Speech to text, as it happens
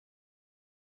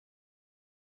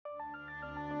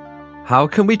How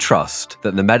can we trust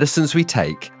that the medicines we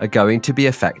take are going to be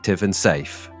effective and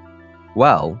safe?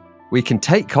 Well, we can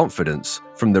take confidence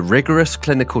from the rigorous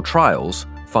clinical trials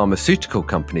pharmaceutical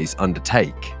companies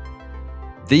undertake.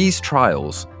 These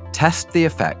trials test the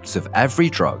effects of every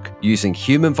drug using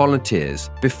human volunteers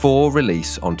before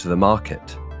release onto the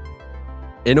market.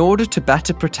 In order to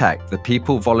better protect the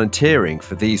people volunteering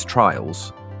for these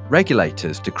trials,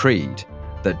 regulators decreed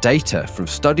that data from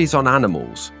studies on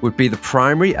animals would be the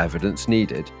primary evidence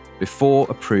needed before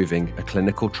approving a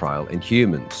clinical trial in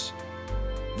humans.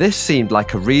 This seemed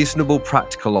like a reasonable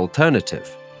practical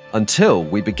alternative until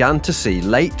we began to see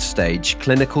late-stage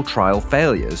clinical trial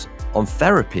failures on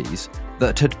therapies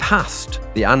that had passed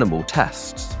the animal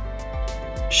tests.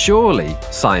 Surely,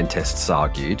 scientists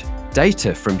argued,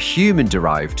 data from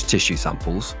human-derived tissue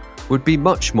samples would be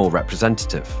much more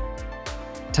representative.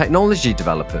 Technology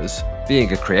developers,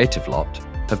 being a creative lot,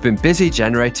 have been busy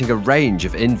generating a range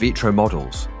of in vitro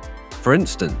models. For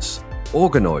instance,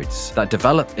 organoids that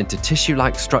develop into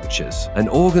tissue-like structures and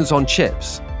organs on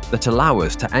chips that allow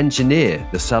us to engineer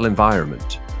the cell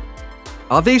environment.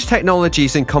 Are these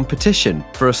technologies in competition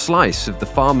for a slice of the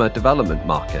pharma development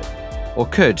market? Or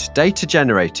could data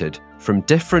generated from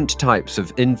different types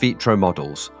of in vitro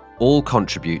models all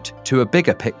contribute to a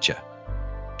bigger picture?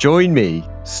 Join me,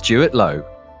 Stuart Lowe,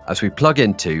 as we plug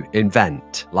into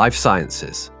Invent Life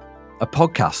Sciences, a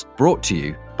podcast brought to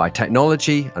you by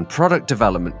technology and product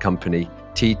development company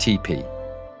TTP.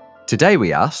 Today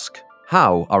we ask,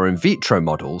 how are in vitro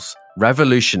models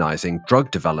revolutionising drug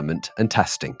development and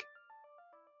testing?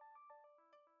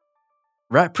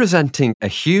 Representing a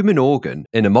human organ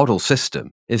in a model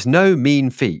system is no mean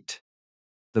feat.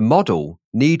 The model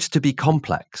needs to be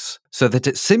complex so that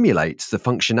it simulates the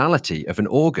functionality of an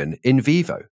organ in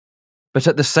vivo. But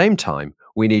at the same time,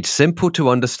 we need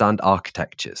simple-to-understand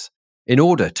architectures in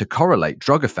order to correlate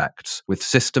drug effects with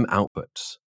system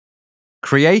outputs.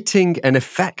 Creating an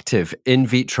effective in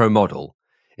vitro model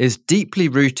is deeply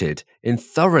rooted in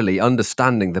thoroughly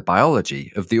understanding the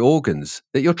biology of the organs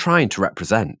that you're trying to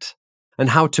represent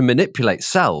and how to manipulate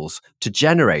cells to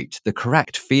generate the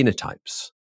correct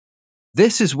phenotypes.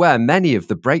 This is where many of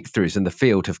the breakthroughs in the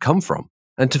field have come from,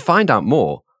 and to find out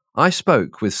more, I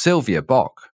spoke with Sylvia Boj.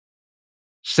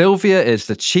 Sylvia is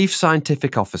the Chief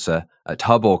Scientific Officer at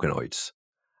Hub Organoids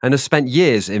and has spent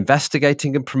years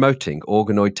investigating and promoting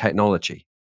organoid technology.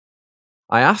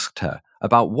 I asked her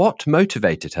about what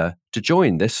motivated her to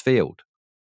join this field.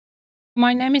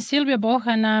 My name is Sylvia Boj,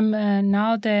 and I'm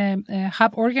now the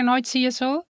Hub Organoid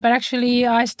CSO. But actually,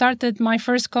 I started my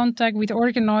first contact with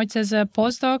organoids as a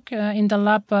postdoc in the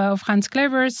lab of Hans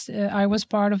Clevers. I was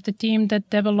part of the team that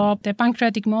developed the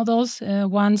pancreatic models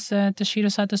once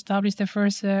Toshiro Sato established the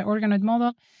first organoid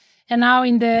model. And now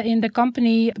in the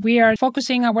company, we are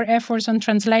focusing our efforts on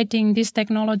translating this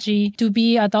technology to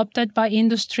be adopted by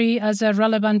industry as a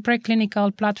relevant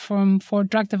preclinical platform for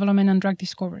drug development and drug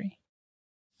discovery.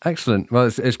 Excellent. Well,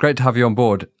 it's great to have you on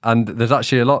board. And there's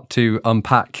actually a lot to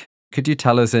unpack. Could you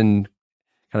tell us in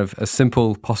kind of as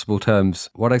simple possible terms,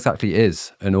 what exactly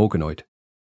is an organoid?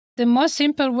 The most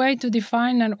simple way to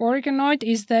define an organoid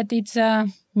is that it's a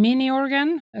mini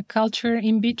organ, a culture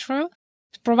in vitro.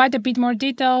 To provide a bit more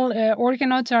detail,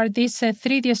 organoids are these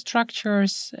 3D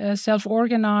structures,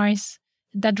 self-organized,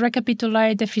 that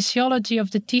recapitulate the physiology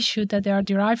of the tissue that they are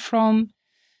derived from.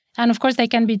 And of course, they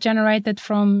can be generated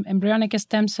from embryonic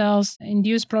stem cells,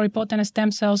 induced pluripotent stem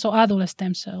cells, or adult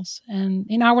stem cells. And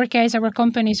in our case, our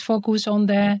company is focused on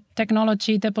the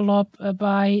technology developed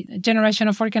by generation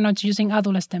of organoids using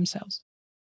adult stem cells.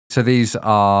 So these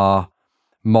are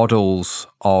models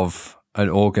of an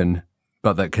organ,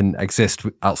 but that can exist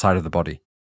outside of the body?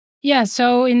 Yeah,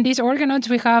 so in these organoids,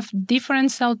 we have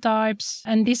different cell types,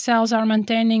 and these cells are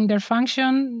maintaining their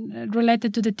function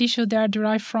related to the tissue they are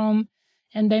derived from,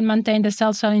 and they maintain the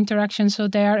cell-cell interaction so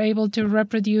they are able to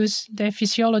reproduce the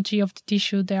physiology of the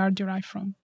tissue they are derived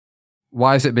from.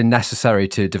 Why has it been necessary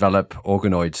to develop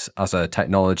organoids as a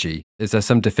technology? Is there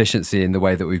some deficiency in the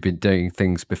way that we've been doing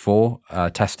things before,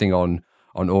 testing on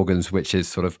organs which is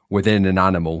sort of within an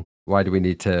animal? Why do we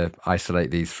need to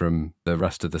isolate these from the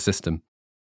rest of the system?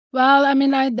 Well, I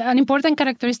mean, an important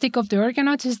characteristic of the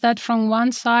organoids is that from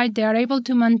one side, they are able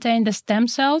to maintain the stem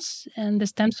cells and the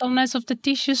stem cellness of the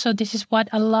tissue. So this is what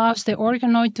allows the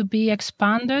organoid to be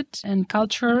expanded and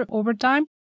cultured over time.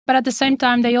 But at the same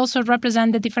time, they also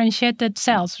represent the differentiated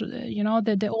cells,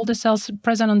 all the cells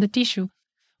present on the tissue.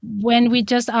 When we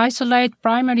just isolate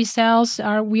primary cells,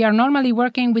 we are normally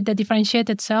working with the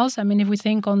differentiated cells. I mean, if we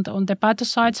think on the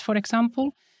hepatocytes, for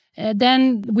example,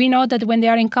 then we know that when they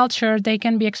are in culture, they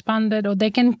can be expanded or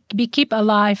they can be kept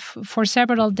alive for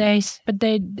several days, but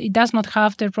it does not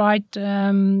have the right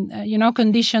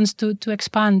conditions to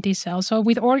expand these cells. So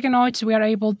with organoids, we are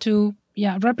able to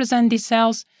represent these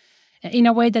cells in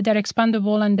a way that they're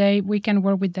expandable and we can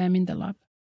work with them in the lab.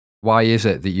 Why is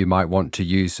it that you might want to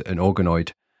use an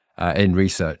organoid in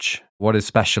research? What is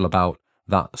special about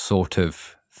that sort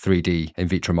of 3D in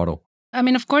vitro model? I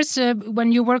mean, of course,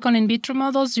 when you work on in vitro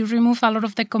models, you remove a lot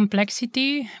of the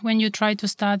complexity when you try to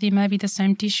study maybe the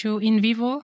same tissue in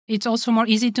vivo. It's also more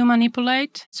easy to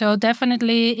manipulate. So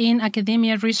definitely in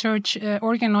academia research,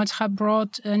 organoids have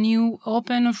brought a new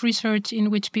open of research in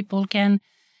which people can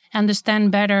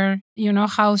understand better,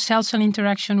 how cell-cell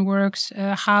interaction works,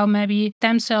 how maybe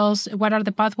stem cells, what are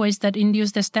the pathways that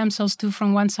induce the stem cells to,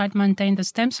 from one side, maintain the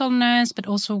stem cell nest, but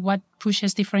also what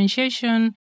pushes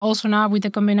differentiation. Also now with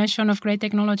the combination of great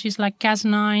technologies like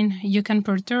Cas9, you can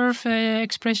perturb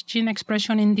gene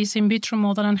expression in this in vitro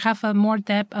model and have a more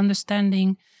depth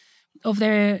understanding of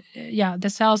the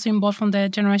cells involved from the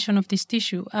generation of this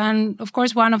tissue. And of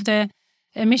course, one of the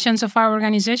missions of our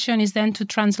organization is then to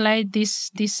translate this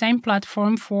same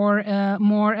platform for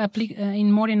more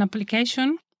in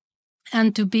application,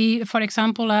 and to be, for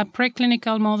example, a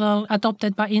preclinical model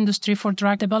adopted by industry for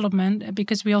drug development,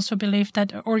 because we also believe that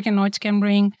organoids can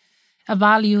bring a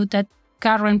value that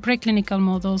current preclinical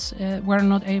models were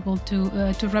not able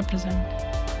to represent.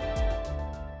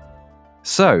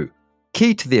 So,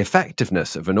 key to the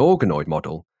effectiveness of an organoid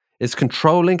model is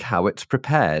controlling how it's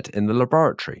prepared in the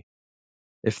laboratory.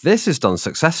 If this is done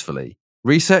successfully,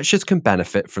 researchers can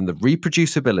benefit from the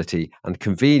reproducibility and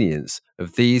convenience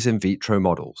of these in vitro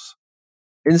models.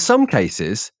 In some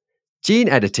cases, gene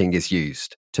editing is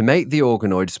used to make the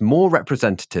organoids more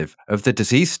representative of the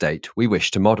disease state we wish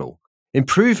to model,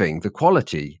 improving the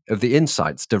quality of the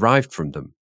insights derived from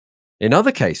them. In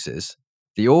other cases,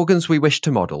 the organs we wish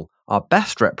to model are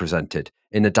best represented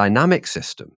in a dynamic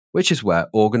system, which is where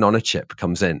organ-on-a-chip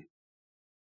comes in.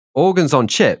 Organs on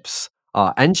chips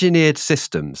are engineered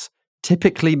systems,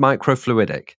 typically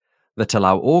microfluidic, that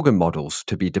allow organ models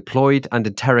to be deployed and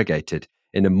interrogated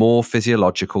in a more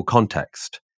physiological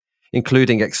context,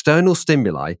 including external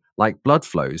stimuli like blood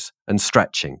flows and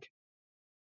stretching.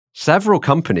 Several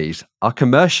companies are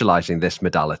commercializing this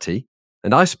modality,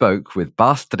 and I spoke with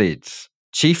Bas Trietsch,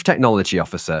 Chief Technology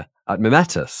Officer at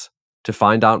Mimetas, to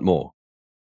find out more.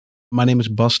 My name is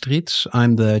Bas Trietsch.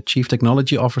 I'm the Chief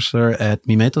Technology Officer at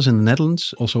Mimetas in the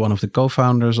Netherlands, also one of the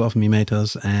co-founders of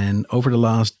Mimetas. And over the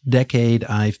last decade,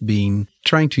 I've been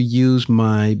trying to use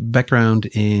my background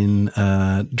in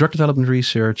drug development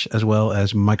research as well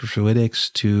as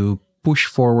microfluidics to push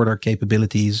forward our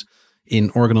capabilities in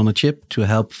organ-on-a-chip to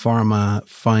help pharma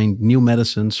find new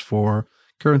medicines for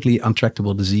currently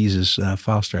untractable diseases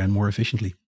faster and more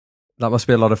efficiently. That must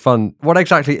be a lot of fun. What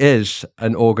exactly is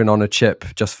an organ on a chip,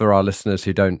 just for our listeners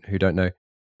who don't know?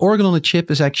 Organ on a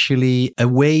chip is actually a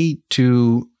way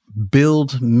to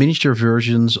build miniature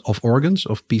versions of organs,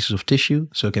 of pieces of tissue.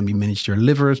 So it can be miniature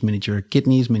livers, miniature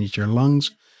kidneys, miniature lungs.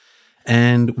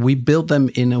 And we build them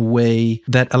in a way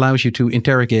that allows you to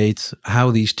interrogate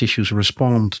how these tissues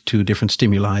respond to different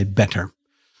stimuli better.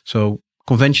 So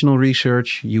conventional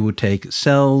research, you would take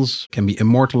cells, can be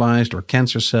immortalized or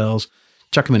cancer cells,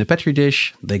 chuck them in a Petri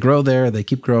dish, they grow there, they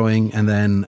keep growing, and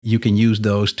then you can use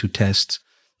those to test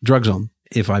drugs on.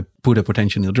 If I put a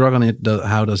potential drug on it,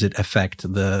 how does it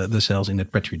affect the cells in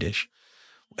that Petri dish?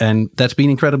 And that's been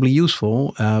incredibly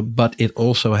useful, but it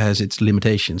also has its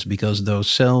limitations because those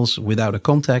cells without a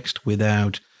context,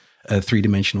 without a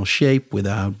three-dimensional shape,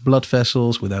 without blood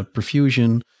vessels, without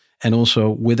perfusion, and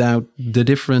also without the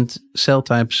different cell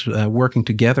types working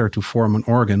together to form an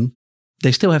organ,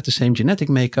 they still have the same genetic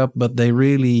makeup, but they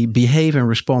really behave and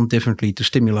respond differently to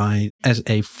stimuli as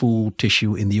a full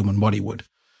tissue in the human body would.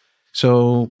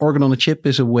 So organ on a chip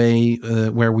is a way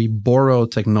where we borrow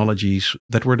technologies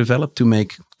that were developed to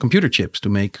make computer chips, to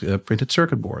make printed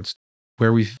circuit boards,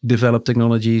 where we've developed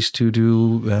technologies to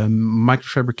do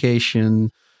microfabrication,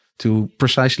 to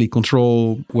precisely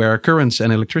control where currents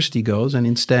and electricity goes, and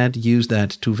instead use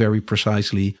that to very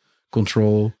precisely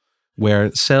control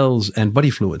where cells and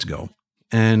body fluids go.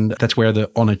 And that's where the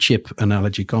on-a-chip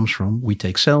analogy comes from. We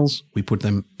take cells, we put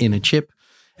them in a chip,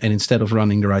 and instead of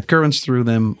running the right currents through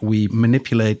them, we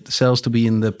manipulate the cells to be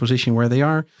in the position where they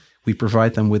are. We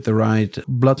provide them with the right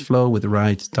blood flow, with the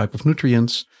right type of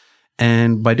nutrients.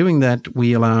 And by doing that,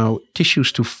 we allow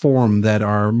tissues to form that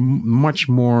are much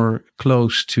more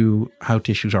close to how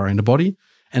tissues are in the body.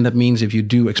 And that means if you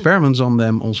do experiments on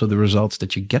them, also the results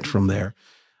that you get from there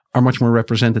are much more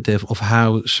representative of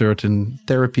how certain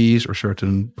therapies or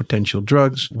certain potential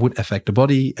drugs would affect the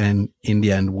body and in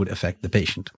the end would affect the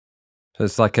patient. So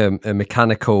it's like a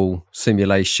mechanical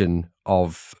simulation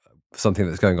of something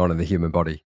that's going on in the human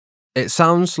body. It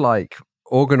sounds like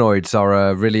organoids are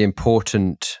a really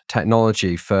important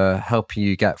technology for helping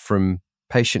you get from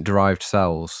patient-derived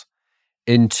cells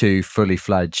into fully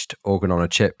fledged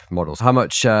organ-on-a-chip models. How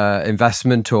much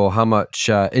investment or how much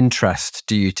interest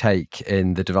do you take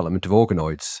in the development of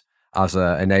organoids as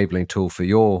an enabling tool for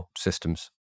your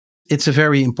systems? It's a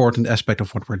very important aspect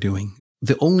of what we're doing.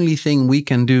 The only thing we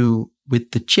can do with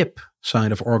the chip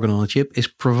side of organ-on-a-chip is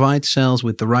provide cells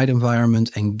with the right environment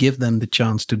and give them the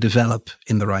chance to develop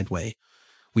in the right way.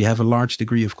 We have a large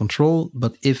degree of control,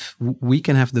 but if we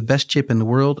can have the best chip in the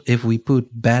world, if we put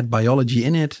bad biology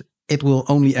in it, it will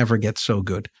only ever get so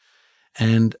good.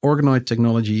 And organoid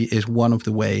technology is one of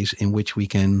the ways in which we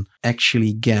can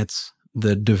actually get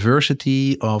the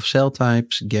diversity of cell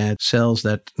types, get cells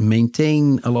that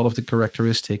maintain a lot of the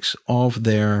characteristics of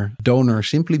their donor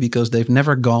simply because they've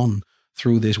never gone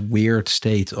through this weird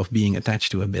state of being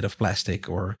attached to a bit of plastic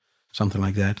or something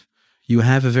like that. You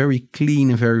have a very clean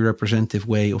and very representative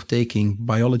way of taking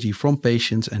biology from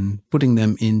patients and putting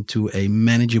them into a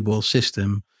manageable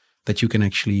system that you can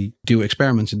actually do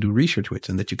experiments and do research with,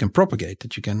 and that you can propagate,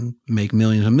 that you can make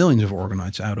millions and millions of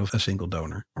organoids out of a single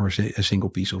donor or a single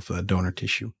piece of donor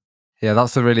tissue. Yeah,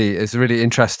 it's a really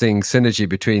interesting synergy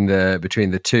between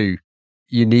the two.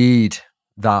 You need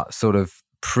that sort of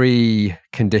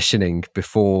pre-conditioning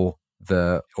before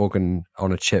the organ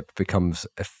on a chip becomes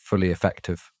fully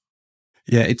effective.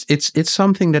 Yeah, it's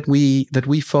something that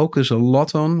we focus a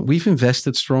lot on. We've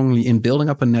invested strongly in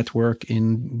building up a network,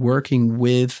 in working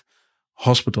with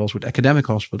hospitals, with academic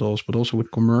hospitals, but also with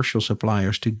commercial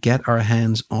suppliers to get our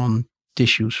hands on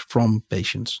tissues from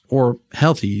patients or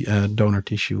healthy donor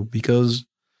tissue. Because,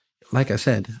 like I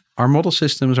said, our model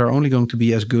systems are only going to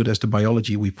be as good as the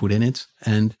biology we put in it.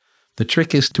 And the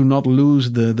trick is to not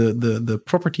lose the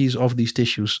properties of these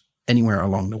tissues anywhere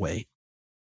along the way.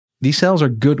 These cells are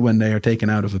good when they are taken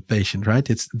out of a patient, right?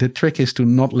 The trick is to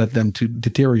not let them to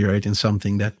deteriorate in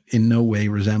something that in no way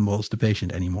resembles the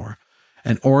patient anymore.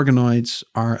 And organoids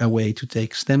are a way to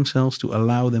take stem cells to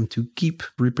allow them to keep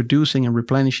reproducing and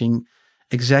replenishing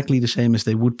exactly the same as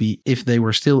they would be if they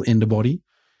were still in the body.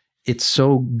 It's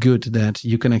so good that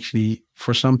you can actually,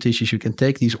 for some tissues, you can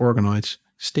take these organoids,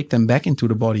 stick them back into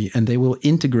the body, and they will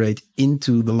integrate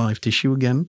into the live tissue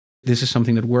again. This is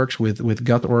something that works with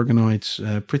gut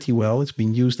organoids pretty well. It's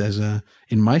been used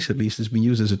in mice at least, it's been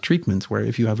used as a treatment where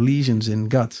if you have lesions in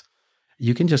gut,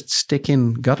 you can just stick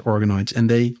in gut organoids and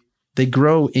they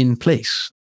grow in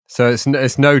place. So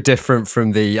it's no different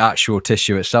from the actual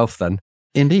tissue itself then?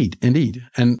 Indeed.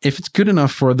 And if it's good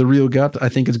enough for the real gut, I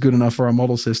think it's good enough for our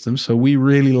model system. So we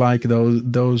really like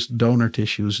those donor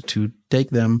tissues to take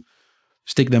them,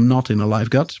 stick them not in a live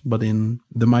gut, but in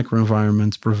the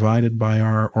microenvironment provided by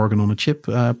our organ-on-a-chip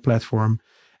platform.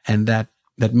 And that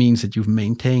means that you've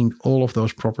maintained all of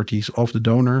those properties of the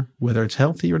donor, whether it's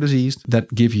healthy or diseased,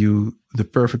 that give you the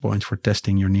perfect points for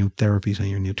testing your new therapies and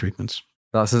your new treatments.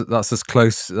 That's as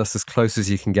close as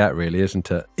you can get, really, isn't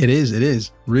it? It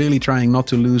is. Really trying not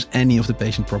to lose any of the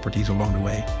patient properties along the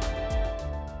way.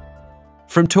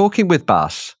 From talking with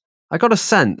Bas, I got a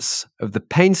sense of the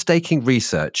painstaking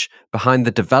research behind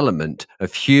the development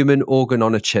of human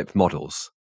organ-on-a-chip models.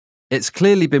 It's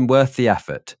clearly been worth the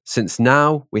effort, since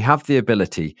now we have the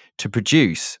ability to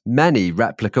produce many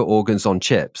replica organs on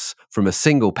chips from a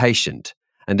single patient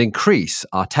and increase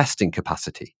our testing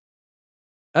capacity.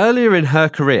 Earlier in her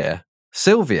career,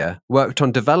 Sylvia worked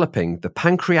on developing the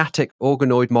pancreatic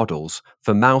organoid models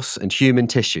for mouse and human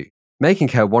tissue, making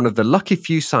her one of the lucky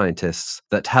few scientists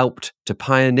that helped to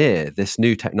pioneer this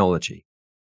new technology.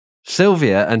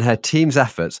 Sylvia and her team's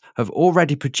efforts have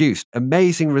already produced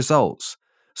amazing results,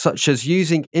 such as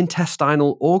using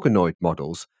intestinal organoid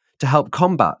models to help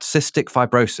combat cystic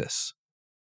fibrosis.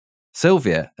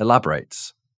 Sylvia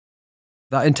elaborates.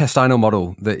 That intestinal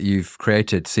model that you've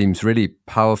created seems really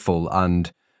powerful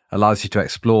and allows you to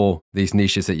explore these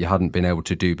niches that you hadn't been able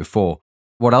to do before.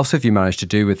 What else have you managed to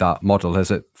do with that model?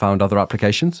 Has it found other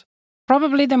applications?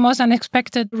 Probably the most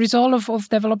unexpected result of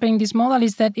developing this model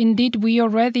is that indeed we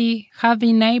already have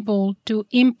been able to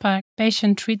impact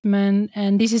patient treatment,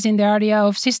 and this is in the area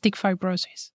of cystic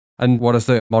fibrosis. And what has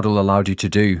the model allowed you to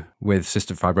do with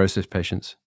cystic fibrosis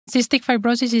patients? Cystic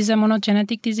fibrosis is a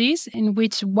monogenetic disease in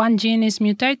which one gene is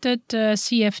mutated,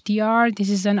 CFTR. This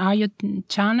is an ion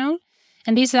channel.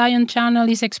 And this ion channel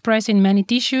is expressed in many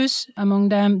tissues, among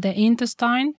them the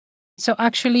intestine. So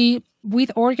actually,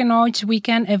 With organoids, we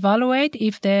can evaluate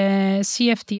if the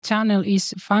CFT channel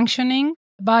is functioning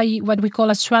by what we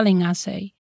call a swelling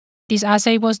assay. This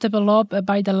assay was developed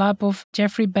by the lab of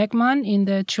Jeffrey Beckman in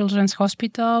the Children's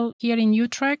Hospital here in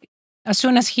Utrecht. As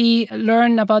soon as he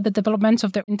learned about the developments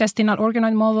of the intestinal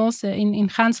organoid models in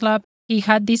Hans' lab, he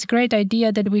had this great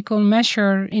idea that we could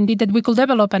measure, indeed, that we could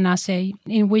develop an assay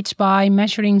in which by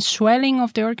measuring swelling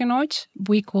of the organoids,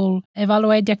 we could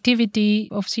evaluate the activity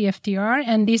of CFTR.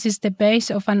 And this is the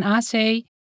base of an assay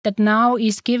that now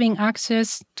is giving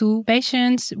access to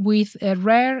patients with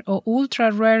rare or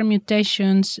ultra-rare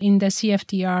mutations in the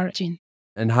CFTR gene.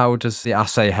 And how does the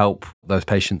assay help those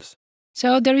patients?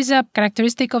 So there is a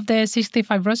characteristic of the cystic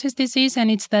fibrosis disease,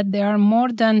 and it's that there are more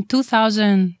than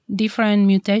 2,000 different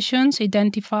mutations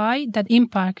identified that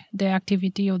impact the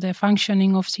activity or the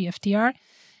functioning of CFTR.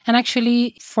 And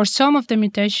actually, for some of the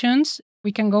mutations,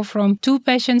 we can go from 2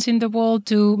 patients in the world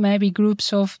to maybe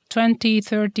groups of 20,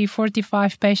 30,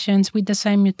 45 patients with the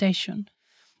same mutation.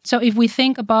 So if we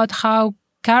think about how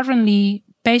currently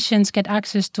patients get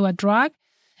access to a drug,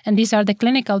 and these are the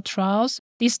clinical trials.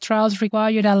 These trials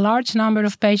require a large number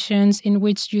of patients in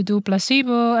which you do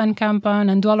placebo and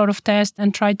compound and do a lot of tests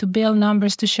and try to build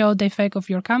numbers to show the effect of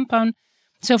your compound.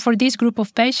 So for this group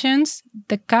of patients,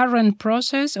 the current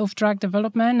process of drug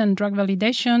development and drug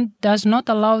validation does not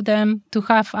allow them to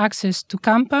have access to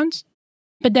compounds.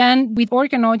 But then with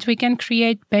organoids, we can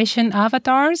create patient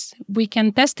avatars, we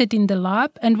can test it in the lab,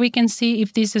 and we can see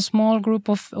if this small group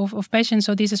of patients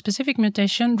or this specific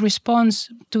mutation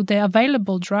responds to the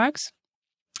available drugs.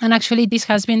 And actually, this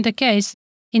has been the case.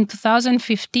 In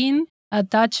 2015, a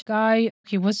Dutch guy,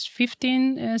 he was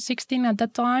 16 at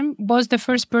that time, was the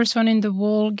first person in the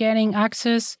world getting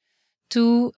access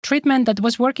to treatment that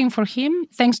was working for him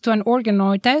thanks to an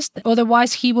organoid test.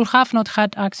 Otherwise, he would have not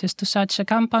had access to such a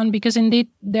compound because indeed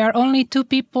there are only 2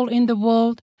 people in the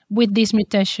world with this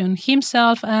mutation,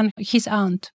 himself and his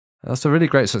aunt. That's a really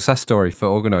great success story for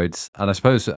organoids. And I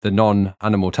suppose the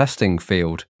non-animal testing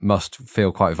field must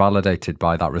feel quite validated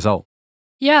by that result.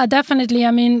 Yeah, definitely. I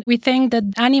mean, we think that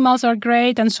animals are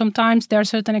great and sometimes there are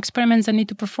certain experiments that need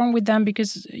to perform with them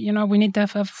because, we need to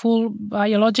have a full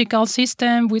biological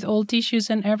system with all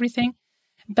tissues and everything.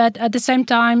 But at the same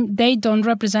time, they don't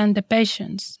represent the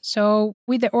patients. So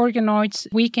with the organoids,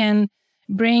 we can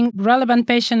bring relevant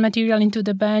patient material into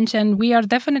the bench, and we are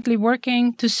definitely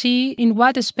working to see in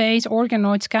what space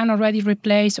organoids can already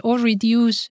replace or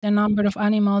reduce the number of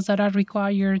animals that are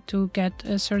required to get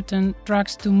certain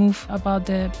drugs to move about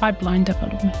the pipeline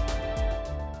development.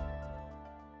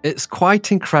 It's quite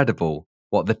incredible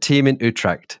what the team in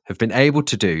Utrecht have been able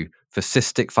to do for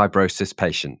cystic fibrosis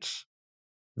patients.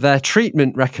 Their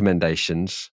treatment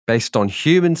recommendations, based on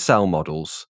human cell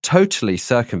models, totally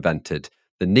circumvented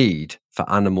the need for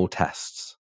animal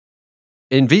tests.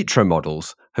 In vitro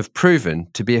models have proven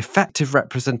to be effective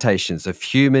representations of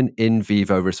human in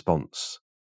vivo response.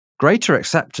 Greater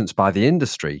acceptance by the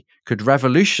industry could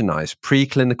revolutionize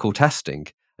preclinical testing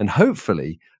and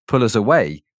hopefully pull us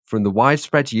away from the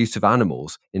widespread use of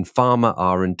animals in pharma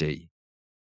R&D.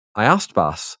 I asked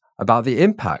Bas about the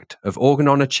impact of organ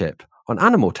on a chip on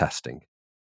animal testing.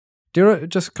 Do you want to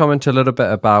just comment a little bit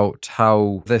about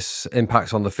how this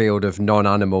impacts on the field of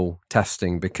non-animal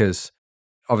testing? Because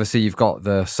obviously you've got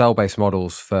the cell-based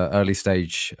models for early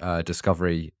stage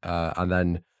discovery and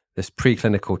then this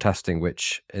preclinical testing,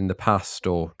 which in the past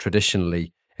or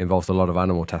traditionally involves a lot of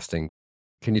animal testing.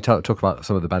 Can you talk about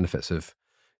some of the benefits of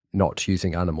not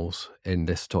using animals in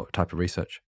this type of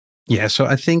research? Yeah, so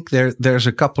I think there's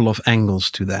a couple of angles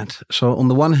to that. So on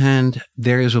the one hand,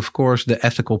 there is, of course, the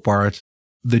ethical part,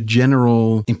 the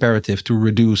general imperative to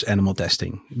reduce animal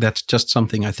testing. That's just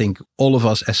something I think all of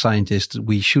us as scientists,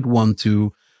 we should want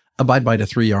to abide by the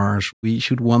 3 R's. We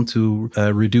should want to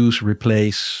reduce,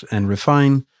 replace, and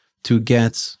refine to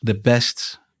get the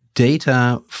best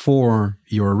data for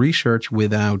your research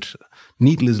without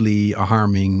needlessly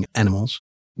harming animals.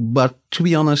 But to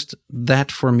be honest, that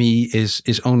for me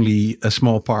is only a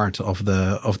small part of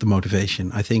the motivation.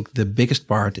 I think the biggest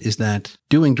part is that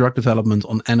doing drug development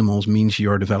on animals means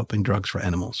you're developing drugs for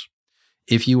animals.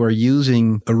 If you are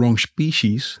using a wrong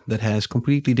species that has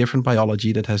completely different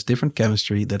biology, that has different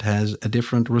chemistry, that has a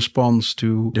different response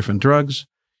to different drugs,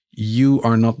 you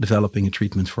are not developing a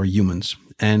treatment for humans.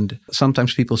 And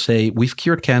sometimes people say, we've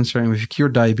cured cancer and we've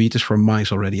cured diabetes from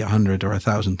mice already 100 or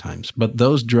 1,000 times. But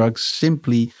those drugs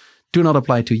simply do not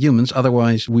apply to humans.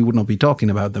 Otherwise, we would not be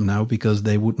talking about them now because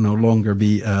they would no longer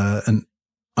be an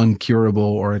uncurable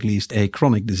or at least a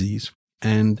chronic disease.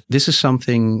 And this is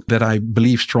something that I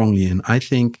believe strongly in. I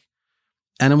think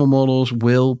animal models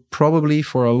will probably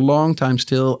for a long time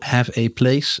still have a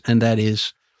place, and that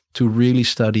is to really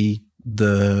study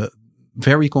the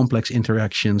very complex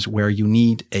interactions where you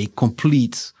need a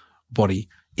complete body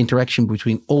interaction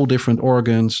between all different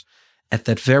organs at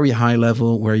that very high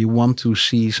level where you want to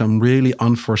see some really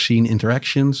unforeseen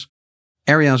interactions.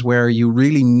 Areas where you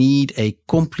really need a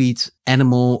complete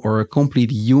animal or a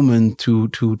complete human to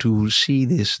see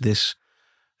this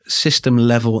system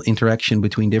level interaction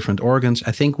between different organs.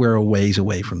 I think we're a ways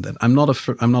away from that. I'm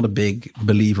not a big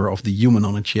believer of the human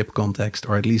on a chip context,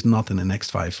 or at least not in the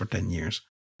next 5 or 10 years.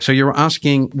 So you're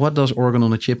asking, what does organ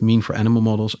on a chip mean for animal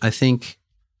models? I think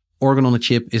organ on a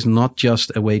chip is not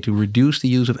just a way to reduce the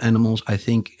use of animals. I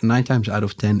think 9 times out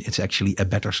of 10, it's actually a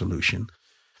better solution,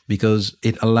 because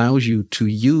it allows you to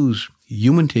use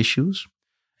human tissues,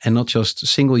 and not just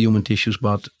single human tissues,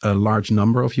 but a large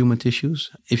number of human tissues.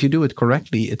 If you do it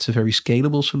correctly, it's a very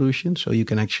scalable solution. So you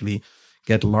can actually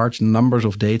get large numbers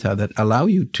of data that allow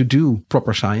you to do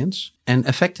proper science. And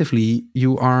effectively,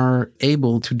 you are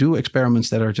able to do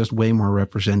experiments that are just way more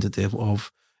representative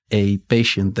of a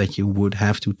patient that you would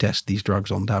have to test these drugs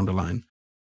on down the line.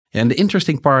 And the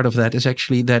interesting part of that is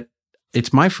actually that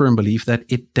it's my firm belief that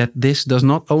this does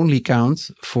not only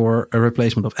count for a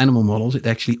replacement of animal models, it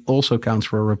actually also counts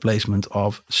for a replacement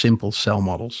of simple cell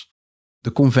models.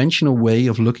 The conventional way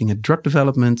of looking at drug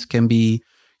development can be,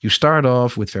 you start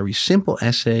off with very simple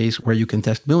assays where you can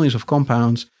test millions of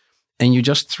compounds, and you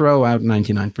just throw out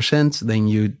 99%. Then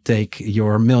you take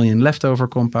your million leftover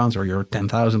compounds or your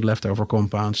 10,000 leftover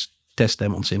compounds, test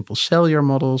them on simple cellular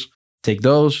models, take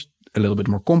those, a little bit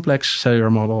more complex cellular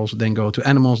models, then go to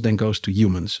animals, then goes to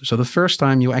humans. So the first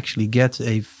time you actually get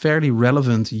a fairly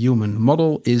relevant human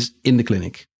model is in the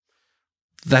clinic.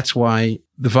 That's why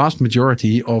the vast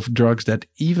majority of drugs that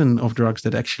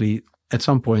actually at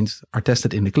some point are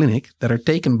tested in the clinic, that are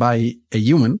taken by a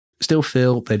human, still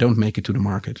fail. They don't make it to the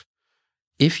market.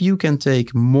 If you can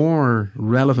take more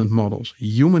relevant models,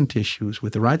 human tissues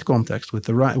with the right context, with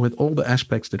all the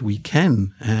aspects that we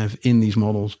can have in these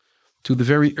models, to the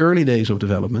very early days of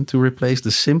development, to replace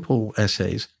the simple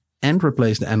assays and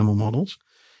replace the animal models,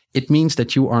 it means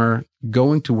that you are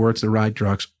going towards the right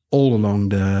drugs all along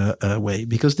the way.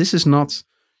 Because this is not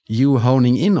you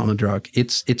honing in on a drug,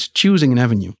 it's choosing an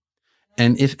avenue.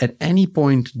 And if at any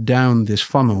point down this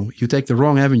funnel you take the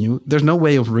wrong avenue, there's no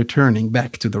way of returning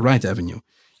back to the right avenue.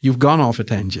 You've gone off a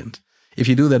tangent. If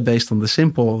you do that based on the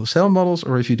simple cell models,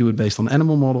 or if you do it based on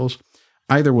animal models,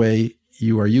 either way,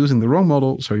 you are using the wrong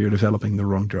model, so you're developing the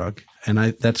wrong drug. And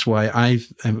that's why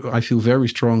I feel very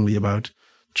strongly about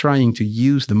trying to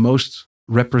use the most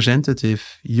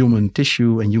representative human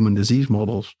tissue and human disease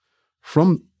models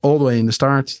from all the way in the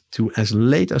start to as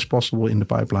late as possible in the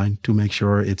pipeline, to make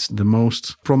sure it's the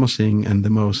most promising and the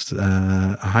most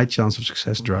high chance of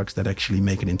success drugs that actually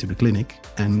make it into the clinic,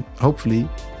 and hopefully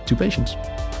to patients.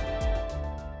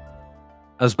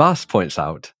 As Bas points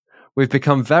out, we've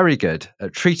become very good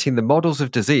at treating the models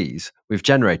of disease we've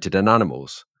generated in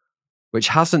animals, which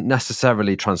hasn't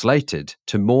necessarily translated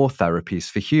to more therapies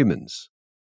for humans.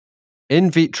 In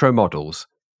vitro models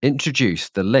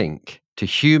introduced the link to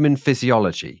human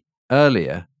physiology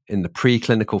earlier in the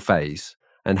preclinical phase,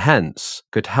 and hence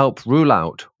could help rule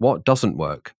out what doesn't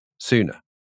work sooner.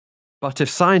 But if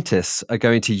scientists are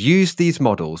going to use these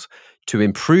models to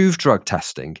improve drug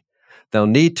testing, they'll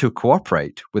need to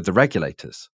cooperate with the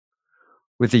regulators.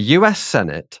 With the US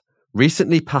Senate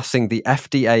recently passing the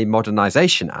FDA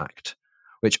Modernization Act,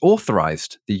 which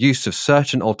authorized the use of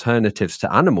certain alternatives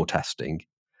to animal testing,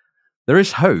 there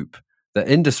is hope that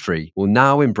industry will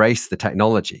now embrace the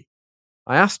technology.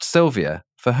 I asked Sylvia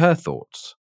for her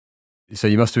thoughts. So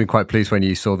you must have been quite pleased when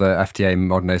you saw the FDA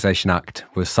Modernization Act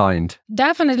was signed.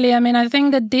 Definitely. I mean, I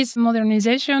think that this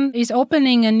modernization is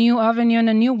opening a new avenue and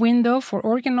a new window for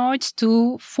organoids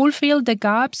to fulfill the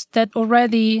gaps that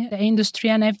already the industry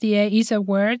and FDA is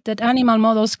aware that animal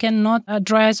models cannot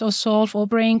address or solve or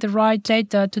bring the right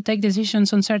data to take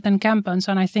decisions on certain compounds.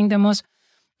 And I think the most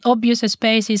obvious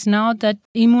space is now that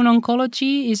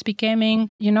immuno-oncology is becoming,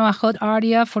 a hot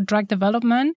area for drug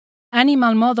development.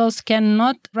 Animal models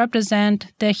cannot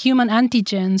represent the human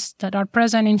antigens that are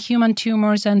present in human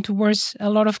tumors, and towards a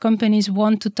lot of companies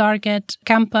want to target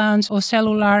compounds or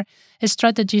cellular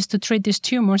strategies to treat this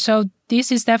tumor. So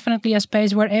this is definitely a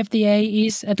space where FDA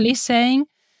is at least saying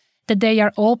that they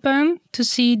are open to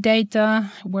see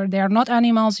data where there are not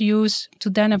animals used to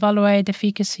then evaluate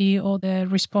efficacy or the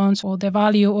response or the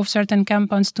value of certain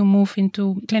compounds to move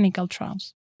into clinical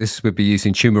trials. This would be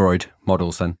using tumoroid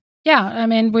models then? Yeah, I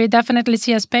mean, we definitely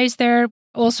see a space there.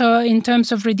 Also, in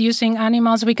terms of reducing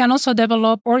animals, we can also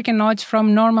develop organoids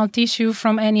from normal tissue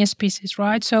from any species,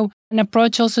 right? So an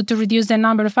approach also to reduce the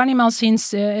number of animals,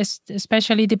 since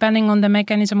especially depending on the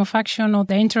mechanism of action or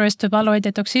the interest to evaluate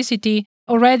the toxicity,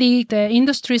 already the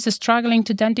industry is struggling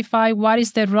to identify what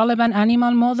is the relevant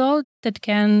animal model that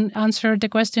can answer the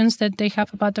questions that they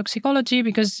have about toxicology,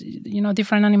 because,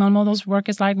 different animal models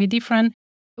work slightly different.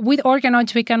 With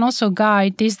organoids, we can also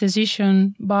guide this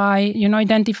decision by,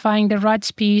 identifying the right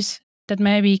species that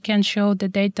maybe can show the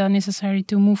data necessary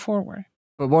to move forward.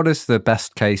 But what is the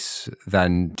best case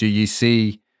then? Do you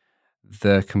see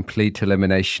the complete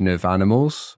elimination of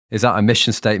animals? Is that a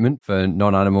mission statement for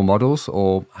non-animal models,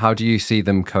 or how do you see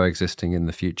them coexisting in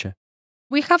the future?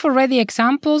 We have already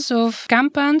examples of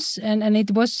compounds, and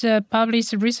it was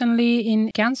published recently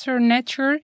in Cancer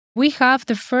Nature. We have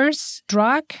the first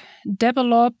drug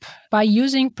developed by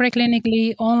using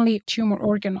preclinically only tumor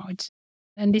organoids.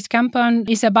 And this compound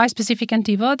is a bispecific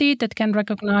antibody that can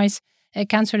recognize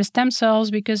cancer stem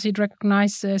cells because it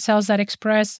recognizes cells that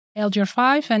express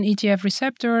LGR5 and EGF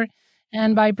receptor.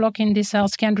 And by blocking these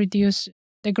cells can reduce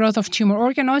the growth of tumor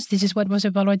organoids. This is what was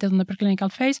evaluated in the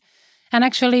preclinical phase. And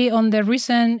actually, on the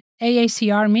recent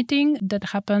AACR meeting that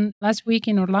happened last week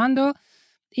in Orlando,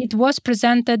 it was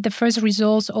presented the first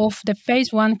results of the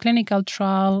phase 1 clinical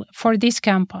trial for this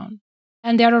compound.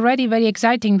 And there are already very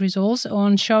exciting results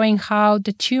on showing how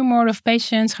the tumor of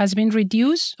patients has been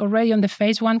reduced already on the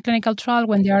phase 1 clinical trial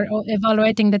when they are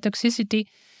evaluating the toxicity.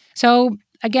 So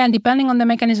again, depending on the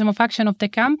mechanism of action of the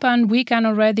compound, we can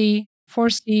already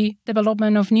foresee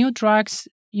development of new drugs,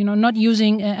 not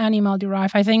using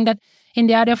animal-derived. I think that in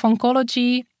the area of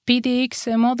oncology,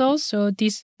 PDX models, so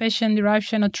these patient-derived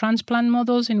xenotransplant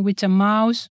models in which a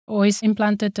mouse always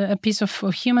implanted a piece of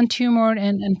a human tumor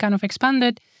and kind of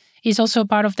expanded, is also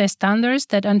part of the standards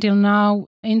that until now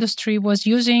industry was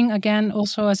using, again,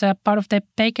 also as a part of the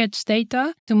package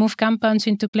data to move compounds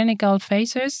into clinical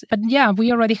phases. But yeah,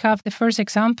 we already have the first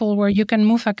example where you can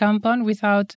move a compound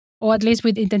without, or at least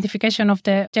with identification of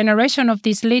the generation of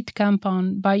this lead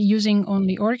compound by using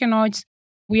only organoids.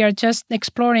 We are just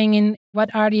exploring in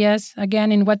what areas,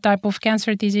 again, in what type of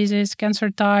cancer diseases, cancer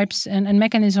types, and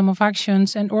mechanism of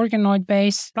actions, an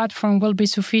organoid-based platform will be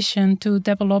sufficient to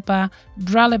develop a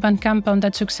relevant compound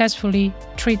that successfully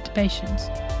treat patients.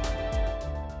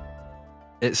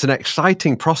 It's an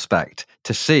exciting prospect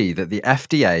to see that the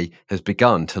FDA has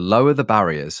begun to lower the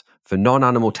barriers for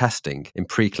non-animal testing in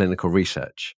preclinical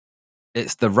research.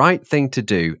 It's the right thing to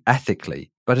do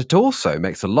ethically, but it also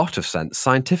makes a lot of sense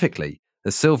scientifically,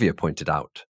 as Sylvia pointed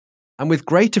out. And with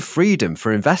greater freedom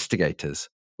for investigators,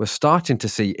 we're starting to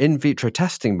see in vitro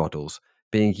testing models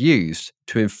being used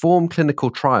to inform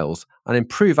clinical trials and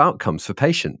improve outcomes for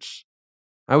patients.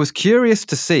 I was curious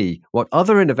to see what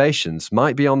other innovations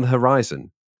might be on the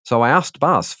horizon, so I asked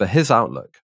Bas for his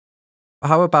outlook.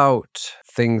 How about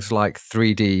things like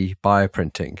 3D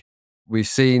bioprinting? We've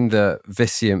seen that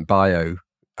Vizient Bio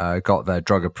got their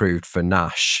drug approved for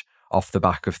NASH off the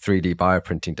back of 3D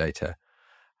bioprinting data.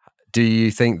 Do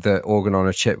you think that organ on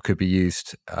a chip could be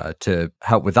used to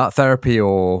help with that therapy,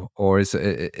 or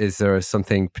is there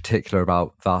something particular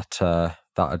about that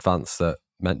advance that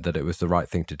meant that it was the right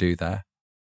thing to do there?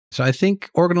 So I think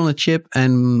organ on a chip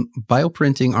and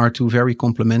bioprinting are two very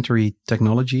complementary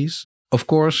technologies. Of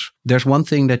course, there's one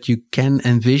thing that you can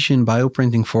envision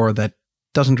bioprinting for that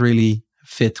doesn't really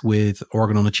fit with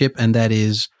organ on a chip, and that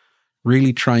is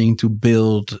really trying to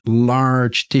build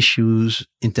large tissues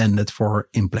intended for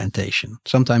implantation.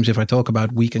 Sometimes if I talk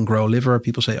about we can grow liver,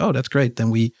 people say, oh, that's great.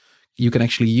 Then you can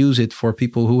actually use it for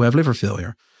people who have liver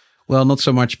failure. Well, not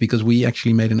so much, because we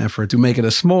actually made an effort to make it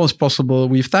as small as possible.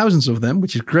 We have thousands of them,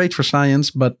 which is great for science,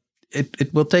 but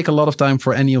it will take a lot of time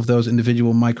for any of those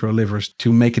individual micro livers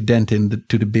to make a dent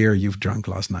to the beer you've drunk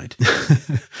last night.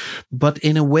 But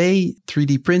in a way,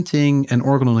 3D printing and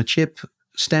organ on a chip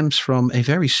stems from a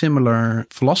very similar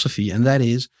philosophy, and that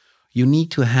is you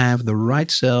need to have the right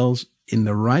cells in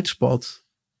the right spot,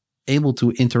 able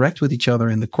to interact with each other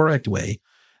in the correct way.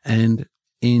 And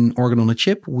in organ on a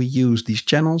chip, we use these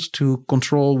channels to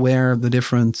control where the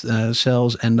different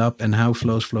cells end up and how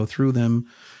flows flow through them.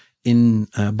 In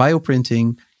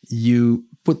bioprinting, you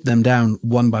put them down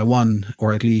one by one,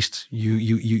 or at least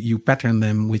you pattern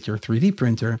them with your 3D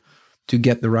printer to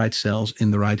get the right cells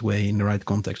in the right way, in the right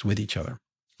context with each other.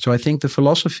 So I think the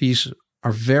philosophies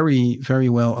are very, very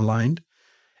well aligned.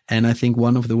 And I think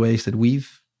one of the ways that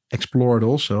we've explored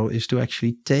also is to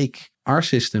actually take our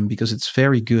system, because it's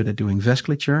very good at doing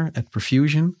vasculature, at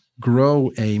perfusion,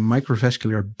 grow a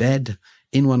microvascular bed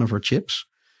in one of our chips,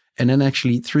 and then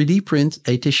actually 3D print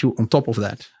a tissue on top of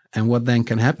that. And what then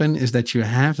can happen is that you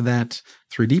have that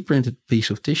 3D printed piece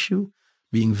of tissue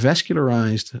being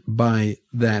vascularized by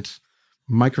that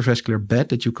microvascular bed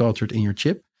that you cultured in your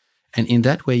chip. And in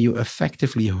that way, you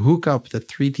effectively hook up that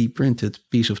 3D printed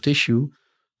piece of tissue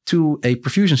to a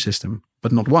perfusion system,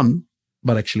 but not one,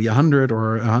 but actually 100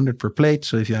 or 100 per plate.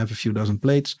 So if you have a few dozen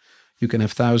plates, you can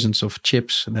have thousands of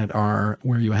chips that are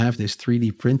where you have this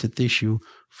 3D printed tissue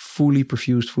fully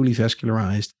perfused, fully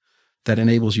vascularized, that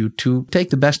enables you to take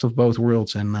the best of both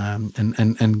worlds and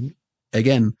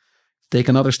again, take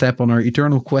another step on our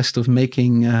eternal quest of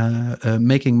making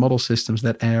model systems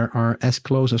that are as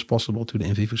close as possible to the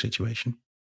in vivo situation.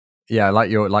 Yeah, I like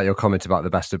your comment about the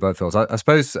best of both worlds. I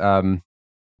suppose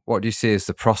what do you see as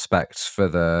the prospects for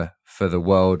the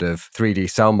world of 3D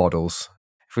cell models?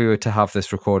 If we were to have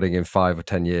this recording in 5 or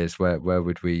 10 years, where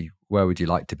would you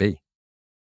like to be?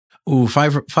 Oh,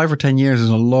 5 or 10 years is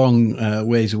a long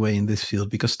ways away in this field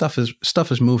because stuff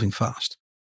is moving fast.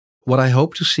 What I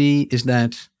hope to see is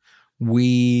that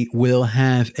we will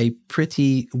have a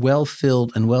pretty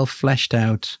well-filled and well-fleshed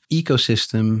out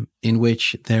ecosystem in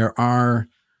which there are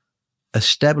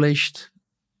established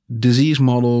disease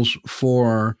models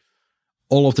for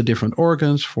all of the different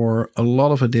organs, for a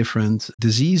lot of the different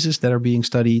diseases that are being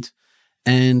studied,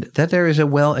 and that there is a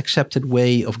well-accepted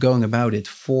way of going about it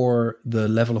for the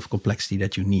level of complexity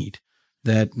that you need.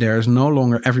 That there is no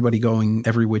longer everybody going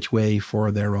every which way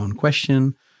for their own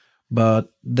question,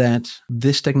 but that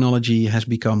this technology has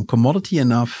become commodity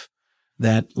enough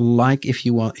that, like if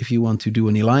you want to do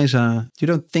an ELISA, you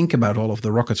don't think about all of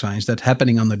the rocket science that's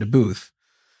happening under the booth.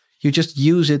 You just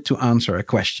use it to answer a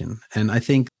question. And I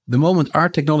think the moment our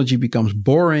technology becomes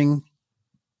boring,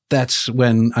 that's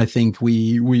when I think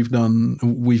we've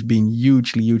been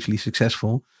hugely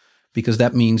successful, because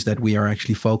that means that we are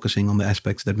actually focusing on the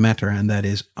aspects that matter, and that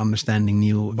is understanding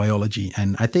new biology.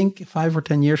 And I think 5 or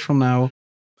 10 years from now,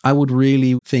 I would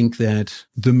really think that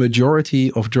the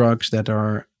majority of drugs that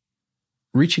are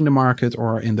reaching the market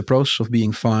or in the process of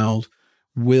being filed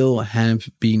will have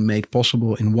been made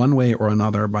possible in one way or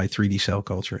another by 3D cell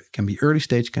culture. It can be early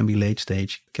stage, can be late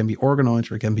stage, it can be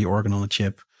organoids, or it can be organ on a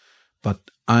chip. But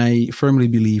I firmly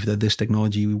believe that this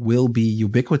technology will be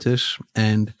ubiquitous,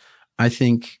 and I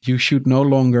think you should no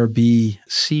longer be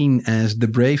seen as the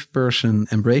brave person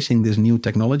embracing this new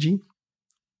technology.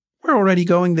 We're already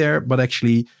going there, but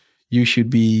actually you should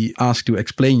be asked to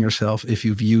explain yourself if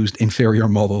you've used inferior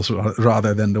models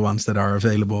rather than the ones that are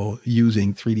available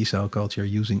using 3D cell culture,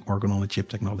 using organ on a chip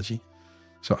technology.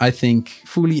 So I think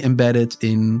fully embedded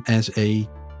in as a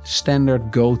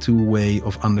standard go-to way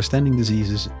of understanding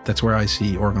diseases, that's where I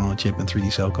see organ on a chip and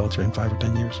 3D cell culture in 5 or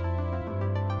 10 years.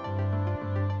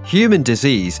 Human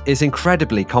disease is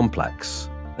incredibly complex.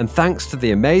 And thanks to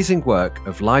the amazing work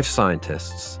of life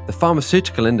scientists, the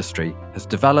pharmaceutical industry has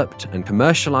developed and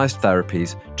commercialized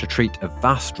therapies to treat a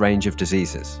vast range of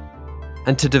diseases.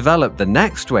 And to develop the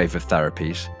next wave of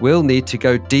therapies, we'll need to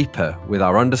go deeper with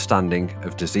our understanding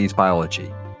of disease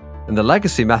biology. And the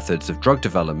legacy methods of drug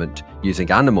development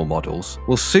using animal models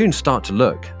will soon start to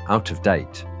look out of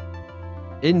date.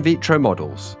 In vitro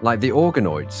models, like the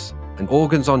organoids and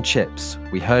organs on chips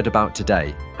we heard about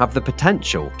today, have the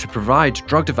potential to provide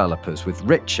drug developers with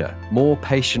richer, more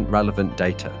patient-relevant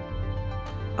data.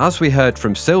 As we heard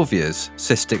from Sylvia's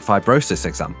cystic fibrosis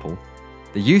example,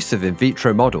 the use of in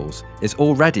vitro models is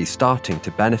already starting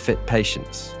to benefit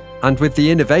patients. And with the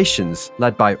innovations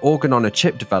led by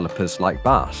organ-on-a-chip developers like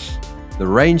Bas, the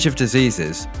range of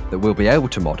diseases that we'll be able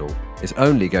to model is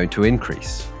only going to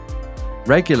increase.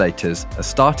 Regulators are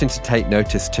starting to take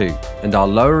notice too, and are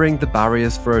lowering the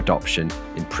barriers for adoption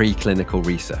in preclinical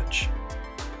research.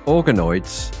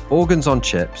 Organoids, organs on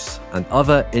chips, and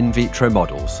other in vitro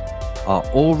models are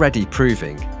already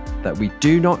proving that we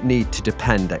do not need to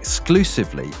depend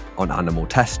exclusively on animal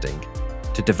testing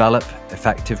to develop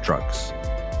effective drugs.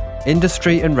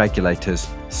 Industry and regulators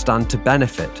stand to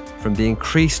benefit from the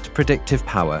increased predictive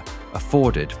power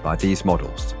afforded by these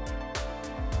models.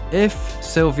 If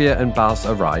Sylvia and Bas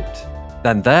are right,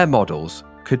 then their models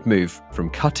could move from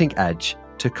cutting edge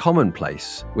to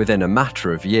commonplace within a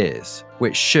matter of years,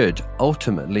 which should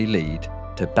ultimately lead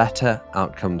to better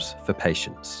outcomes for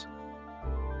patients.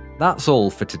 That's all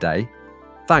for today.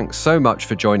 Thanks so much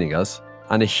for joining us,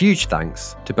 and a huge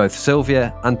thanks to both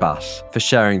Sylvia and Bas for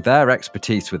sharing their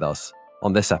expertise with us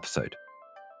on this episode.